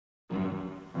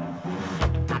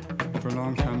a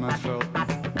long time I felt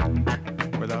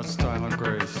without style or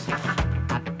grace,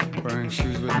 wearing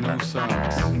shoes with no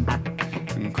socks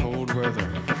in cold weather.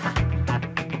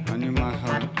 I knew my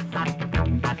heart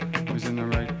was in the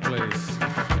right place.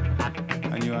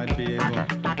 I knew I'd be able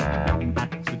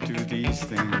to do these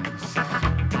things.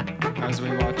 As we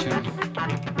watch him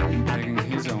digging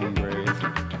his own grave,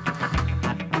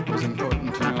 it was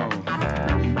important to know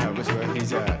that was where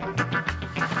he's at.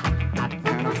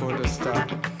 Can't afford to stop,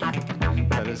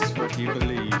 that is what he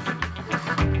believed.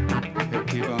 He'll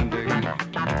keep on digging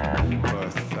for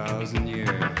 1,000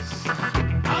 years.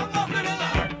 I'm walking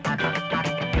along,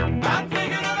 I'm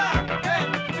thinking about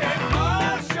empty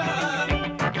motion.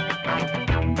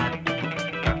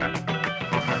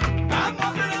 I'm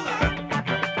walking along,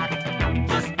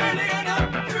 just spinning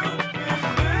enough to be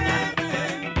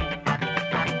living.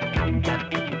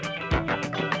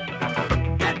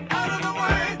 Get out of the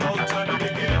way, no time to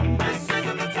begin. This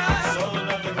isn't the time, so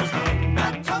nothing was done.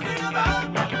 Not talking about,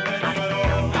 not letting it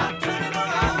all, not turning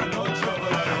around, no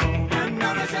trouble at all. You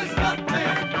notice there's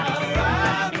nothing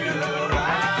around you,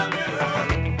 around you.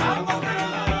 I'm walking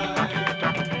alive,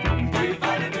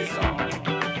 divided me song.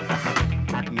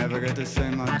 Never get to say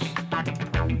much,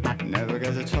 never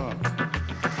get to talk.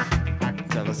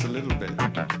 Tell us a little bit,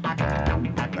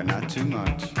 but not too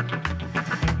much.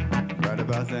 Right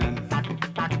about then,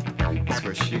 it's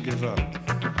where she give up.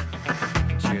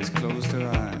 She has closed her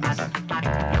eyes,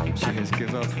 she has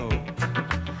give up hope.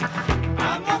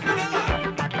 I'm walking alive.